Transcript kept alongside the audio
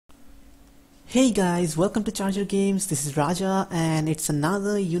Hey guys, welcome to Charger Games. This is Raja and it's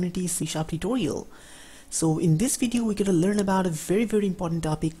another Unity C# tutorial. So in this video we're going to learn about a very important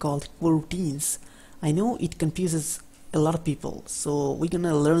topic called coroutines. I know it confuses a lot of people, so we're going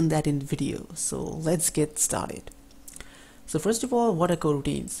to learn that in the video. So let's get started. So first of all, what are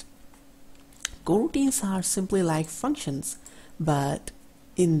coroutines? Coroutines are simply like functions, but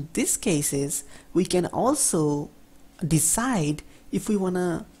in these cases we can also decide if we want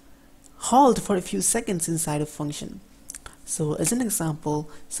to halt for a few seconds inside a function. So as an example,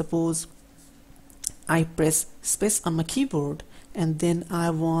 suppose I press space on my keyboard and then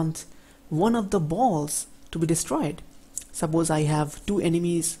I want one of the balls to be destroyed. Suppose I have two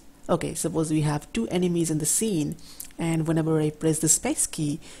enemies. Okay, suppose we have two enemies in the scene, and whenever I press the space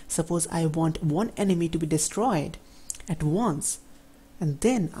key, suppose I want one enemy to be destroyed at once, and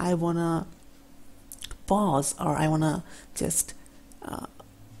then I wanna pause, or I wanna just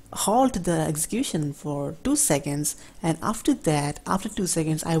halt the execution for 2 seconds, and after that, after 2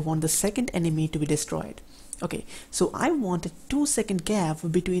 seconds, I want the second enemy to be destroyed. Okay, so I want a 2-second gap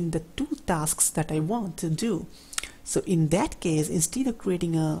between the two tasks that I want to do. So in that case, instead of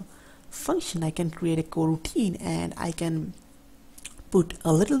creating a function, I can create a coroutine and I can put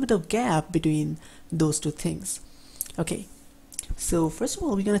a little bit of gap between those two things. Okay, so first of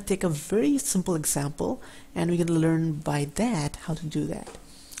all, we're going to take a very simple example and we're going to learn by that how to do that.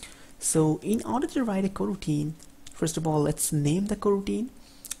 So in order to write a coroutine, first of all, let's name the coroutine.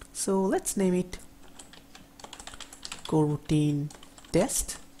 So let's name it coroutine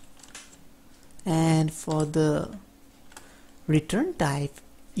test, and for the return type,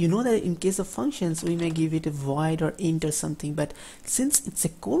 you know that in case of functions we may give it a void or int or something, but since it's a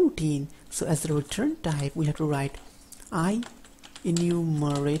coroutine, so as the return type we have to write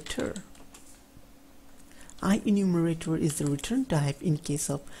IEnumerator. IEnumerator is the return type in case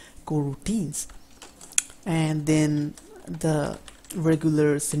of coroutines, and then the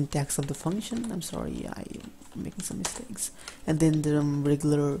regular syntax of the function. I'm sorry, I'm making some mistakes. And then the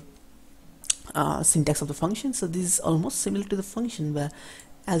regular syntax of the function. So this is almost similar to the function, but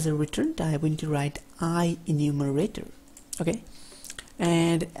as a return type we need to write IEnumerator. Okay,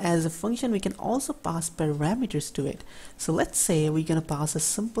 and as a function we can also pass parameters to it. So let's say we're gonna pass a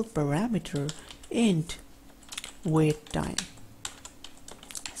simple parameter int wait time.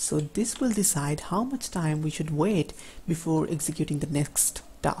 So this will decide how much time we should wait before executing the next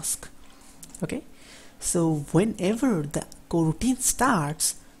task. Okay, so whenever the coroutine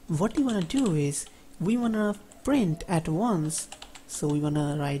starts, what we want to do is we want to print at once. So we want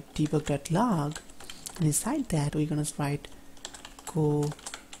to write debug.log, and inside that we're going to write coroutine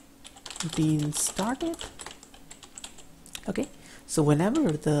started. Okay, so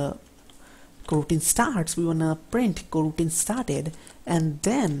whenever the coroutine starts, we want to print coroutine started, and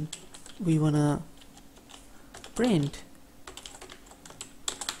then we want to print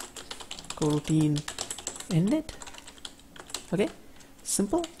coroutine ended. Okay,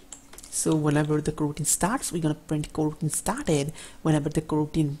 simple. So whenever the coroutine starts, we're going to print coroutine started. Whenever the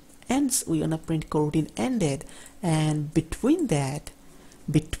coroutine ends, we're going to print coroutine ended, and between that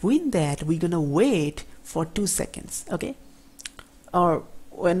we're going to wait for 2 seconds. Okay, or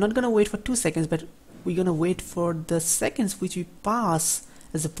we're not going to wait for 2 seconds, but we're going to wait for the seconds which we pass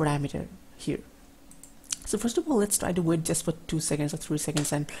as a parameter here. So first of all, let's try to wait just for 2 seconds or 3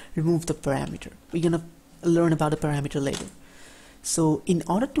 seconds and remove the parameter. We're going to learn about the parameter later. So in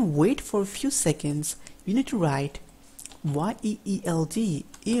order to wait for a few seconds, you need to write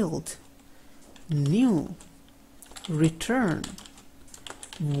yield new return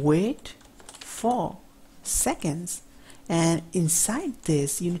wait for seconds, and inside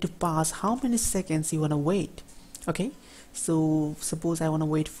this you need to pass how many seconds you want to wait. Okay, so suppose I want to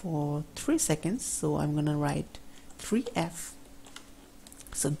wait for 3 seconds, so I'm gonna write 3f.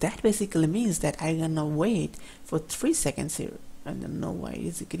 so that basically means that I'm gonna wait for 3 seconds here. I don't know why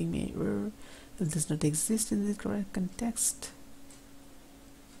is it giving me error. It does not exist in the correct context.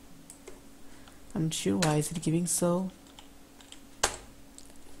 I'm not sure why is it giving so.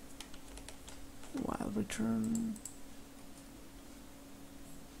 While return.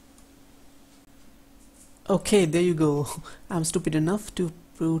 Okay, there you go. I'm stupid enough to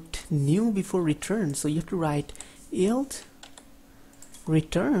put new before return, so you have to write yield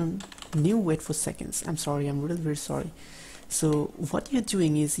return new wait for seconds. I'm sorry, I'm really very sorry. So what you're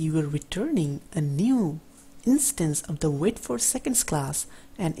doing is you are returning a new instance of the WaitForSeconds class,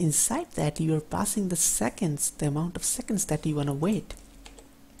 and inside that you are passing the seconds, the amount of seconds that you want to wait.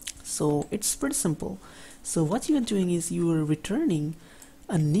 So it's pretty simple. So what you are doing is you are returning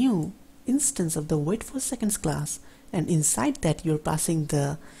a new instance of the WaitForSeconds class, and inside that you're passing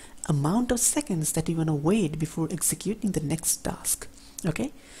the amount of seconds that you want to wait before executing the next task.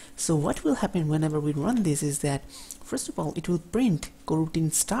 Okay, so what will happen whenever we run this is that first of all it will print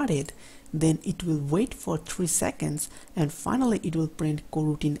coroutine started, then it will wait for 3 seconds, and finally it will print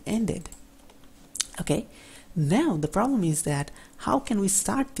coroutine ended. Okay, now the problem is that how can we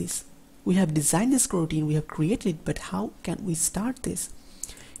start this? We have designed this coroutine, we have created it, but how can we start this?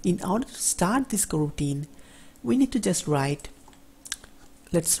 In order to start this coroutine, we need to just write,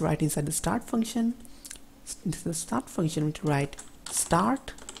 let's write inside the start function. Into the start function we need to write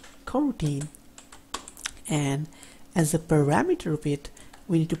start coroutine, and as a parameter of it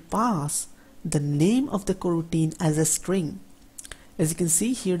we need to pass the name of the coroutine as a string. As you can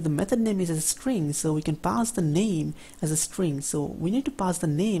see here, the method name is a string, so we can pass the name as a string. So we need to pass the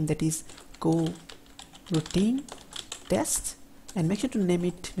name, that is coroutine test, and make sure to name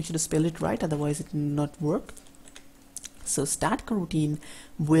it, make sure to spell it right, otherwise it will not work. So start coroutine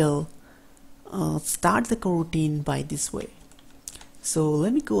will start the coroutine by this way. So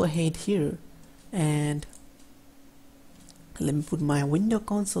let me go ahead here and let me put my window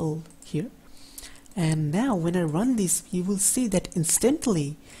console here, and now when I run this, you will see that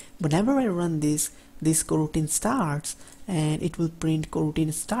instantly whenever I run this coroutine starts and it will print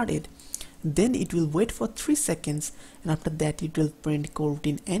coroutine started, then it will wait for 3 seconds, and after that it will print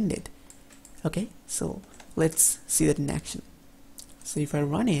coroutine ended. Okay, so let's see that in action. So if I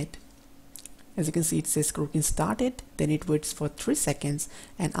run it, as you can see, it says coroutine started, then it waits for 3 seconds,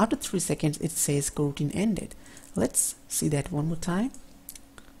 and after 3 seconds it says coroutine ended. Let's see that one more time.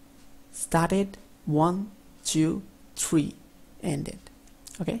 Started, 1, 2, 3, ended.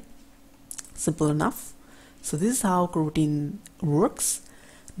 Okay, simple enough. So this is how coroutine works.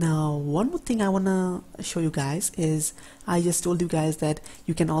 Now one more thing I wanna show you guys is, I just told you guys that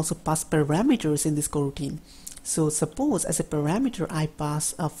you can also pass parameters in this coroutine. So suppose as a parameter I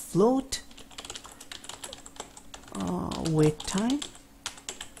pass a float wait time.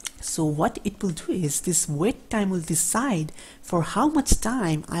 So what it will do is, this wait time will decide for how much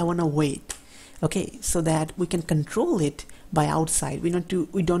time I want to wait. Okay, so that we can control it by outside. We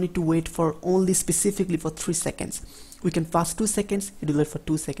don't need to wait for only specifically for 3 seconds. We can pass 2 seconds, it will wait for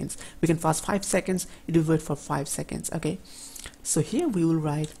 2 seconds. We can pass 5 seconds, it will wait for 5 seconds. Okay, so here we will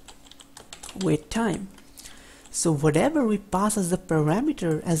write wait time. So whatever we pass as the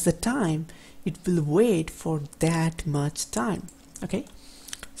parameter as the time, it will wait for that much time. Okay,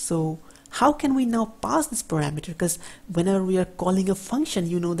 so how can we now pass this parameter? Because whenever we are calling a function,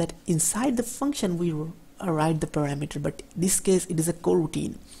 you know that inside the function we write the parameter, but in this case it is a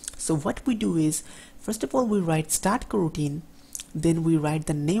coroutine. So what we do is, first of all we write start coroutine, then we write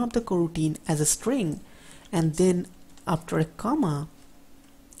the name of the coroutine as a string, and then after a comma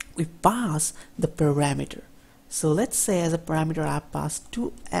we pass the parameter. So let's say as a parameter I pass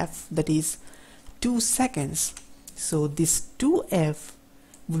 2f, that is 2 seconds. So this 2f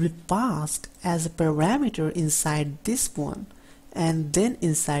will be passed as a parameter inside this one and then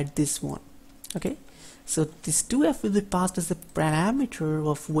inside this one. Okay, so this 2f will be passed as a parameter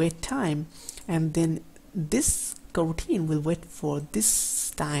of wait time, and then this coroutine will wait for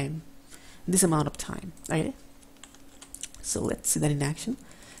this time, this amount of time. Okay, so let's see that in action.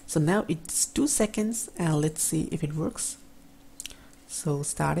 So now it's 2 seconds, and let's see if it works. So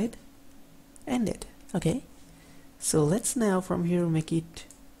started, ended. Okay, so let's now from here make it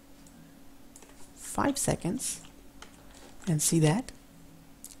 5 seconds and see that.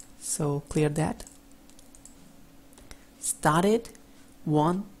 So clear that. Started,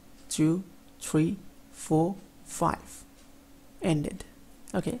 1, 2, 3, 4, 5, ended.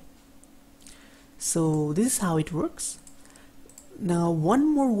 Okay, so this is how it works. Now one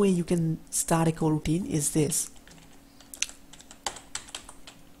more way you can start a coroutine is this.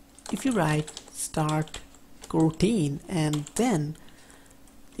 If you write start coroutine, and then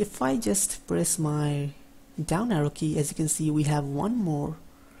if I just press my down arrow key, as you can see we have one more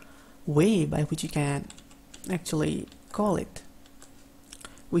way by which you can actually call it.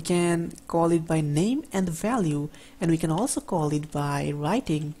 We can call it by name and value, and we can also call it by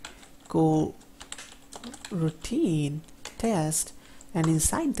writing coroutine test, and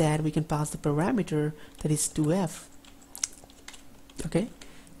inside that we can pass the parameter that is 2f. Okay,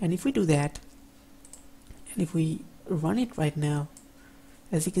 and if we do that and if we run it right now,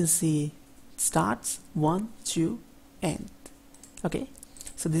 as you can see it starts 1, 2, end. Okay,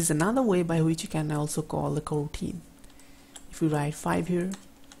 so this is another way by which you can also call the coroutine. If we write 5 here,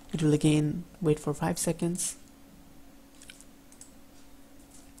 it will again wait for 5 seconds.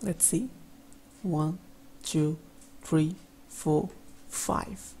 Let's see, 1, 2, 3, 4,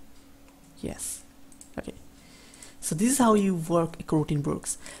 5. Yes. Okay, So this is how you work a coroutine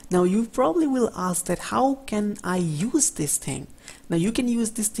works. Now you probably will ask that how can I use this thing? Now you can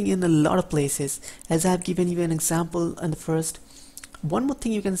use this thing in a lot of places, as I have given you an example in the first. One more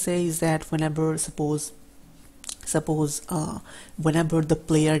thing you can say is that whenever suppose whenever the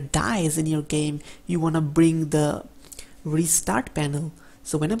player dies in your game, you want to bring the restart panel.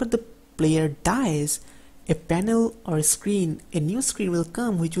 So whenever the player dies, a panel or a new screen will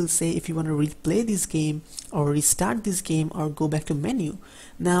come which will say if you want to replay this game or restart this game or go back to menu.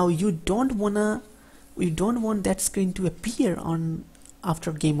 Now you don't want that screen to appear on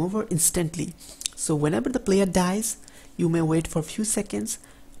after game over instantly. So whenever the player dies, you may wait for a few seconds,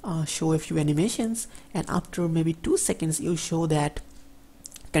 show a few animations, and after maybe 2 seconds you show that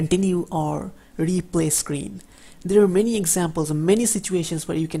continue or replay screen. There are many examples, many situations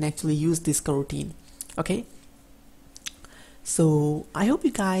where you can actually use this coroutine. Okay, so I hope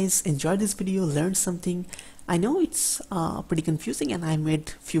you guys enjoyed this video, learned something. I know it's pretty confusing and I made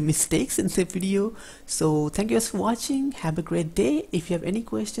few mistakes in the video, so thank you guys for watching. Have a great day. If you have any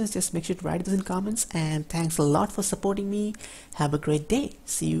questions, just make sure to write those in comments, and thanks a lot for supporting me. Have a great day.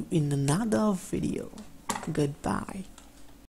 See you in another video. Goodbye.